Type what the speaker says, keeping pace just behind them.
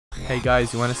Hey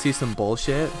guys, you wanna see some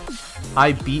bullshit?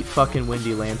 I beat fucking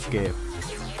Windy Landscape.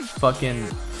 Fucking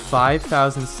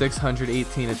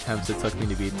 5,618 attempts it took me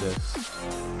to beat this.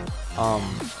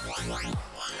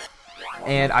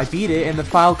 And I beat it and the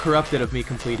file corrupted of me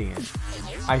completing it.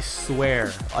 I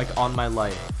swear, like on my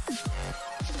life.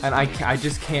 And I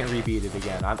just can't rebeat it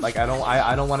again. I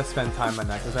don't want to spend time on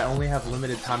that because I only have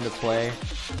limited time to play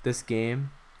this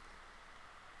game.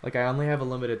 Like, I only have a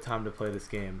limited time to play this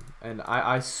game. And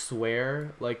I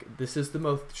swear, like, this is the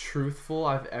most truthful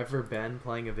I've ever been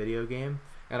playing a video game.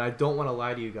 And I don't want to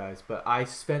lie to you guys, but I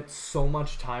spent so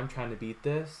much time trying to beat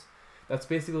this. That's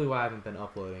basically why I haven't been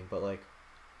uploading. But, like,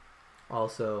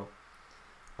 also,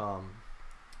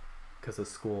 because of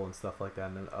school and stuff like that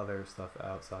and other stuff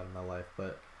outside of my life.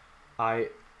 But I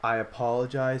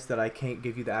apologize that I can't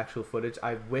give you the actual footage.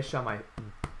 I wish on my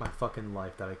fucking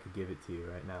life that I could give it to you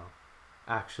right now.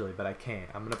 Actually, but I can't.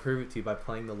 I'm gonna prove it to you by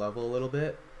playing the level a little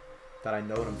bit that I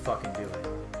know what I'm fucking doing.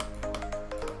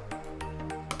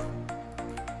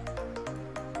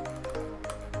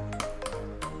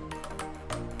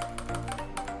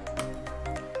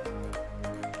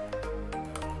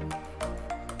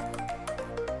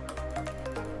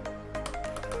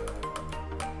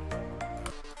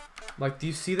 Like, do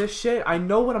you see this shit? I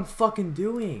know what I'm fucking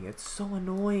doing. It's so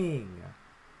annoying.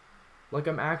 Like,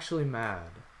 I'm actually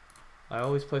mad. I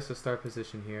always place the start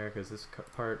position here because this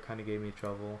part kind of gave me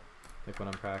trouble, like when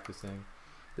I'm practicing.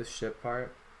 This ship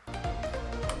part. Of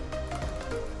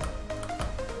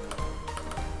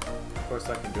course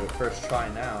I can do it first try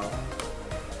now.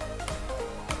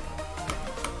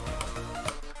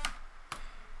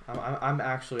 I'm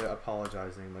actually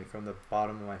apologizing, like from the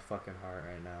bottom of my fucking heart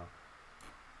right now.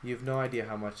 You have no idea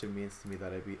how much it means to me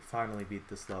that I finally beat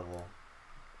this level.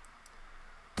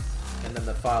 And then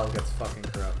the file gets fucking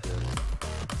corrupted.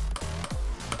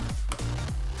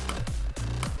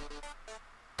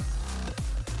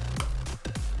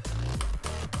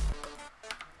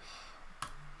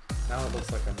 Now it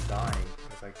looks like I'm dying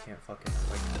because I can't fucking,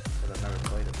 like, because I've never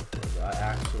played it before. But I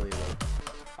actually, like,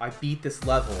 I beat this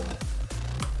level.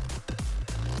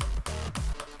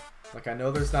 Like, I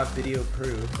know there's not video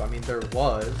proof. I mean, there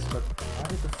was, but why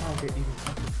did the file get even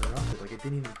fucking corrupted? Like, it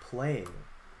didn't even play.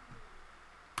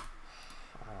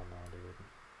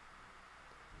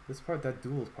 This part, that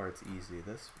dual part's easy.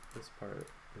 This part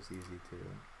is easy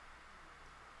too.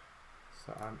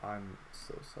 So I'm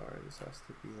so sorry this has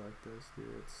to be like this,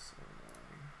 dude. It's so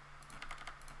annoying.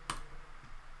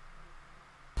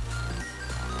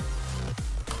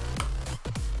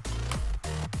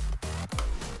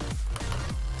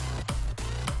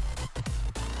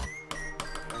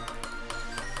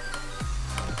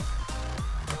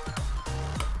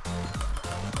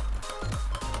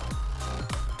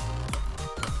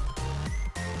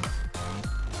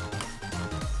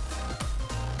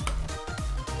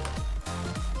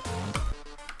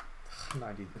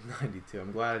 92.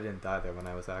 I'm glad I didn't die there when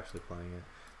I was actually playing it.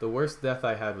 The worst death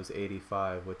I had was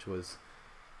 85, which was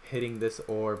hitting this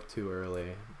orb too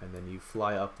early, and then you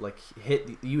fly up, like,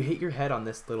 you hit your head on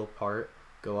this little part,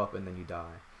 go up, and then you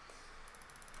die.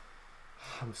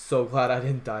 I'm so glad I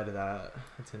didn't die to that.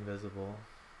 It's invisible.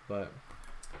 But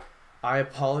I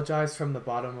apologize from the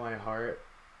bottom of my heart,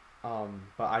 but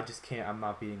I just can't. I'm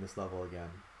not beating this level again.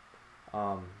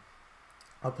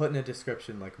 I'll put in a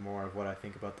description, like, more of what I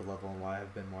think about the level and why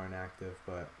I've been more inactive,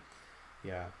 but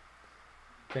yeah.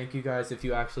 Thank you guys if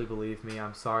you actually believe me.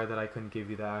 I'm sorry that I couldn't give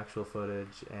you the actual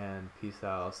footage, and peace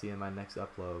out. I'll see you in my next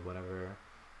upload whenever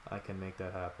I can make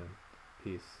that happen.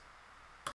 Peace.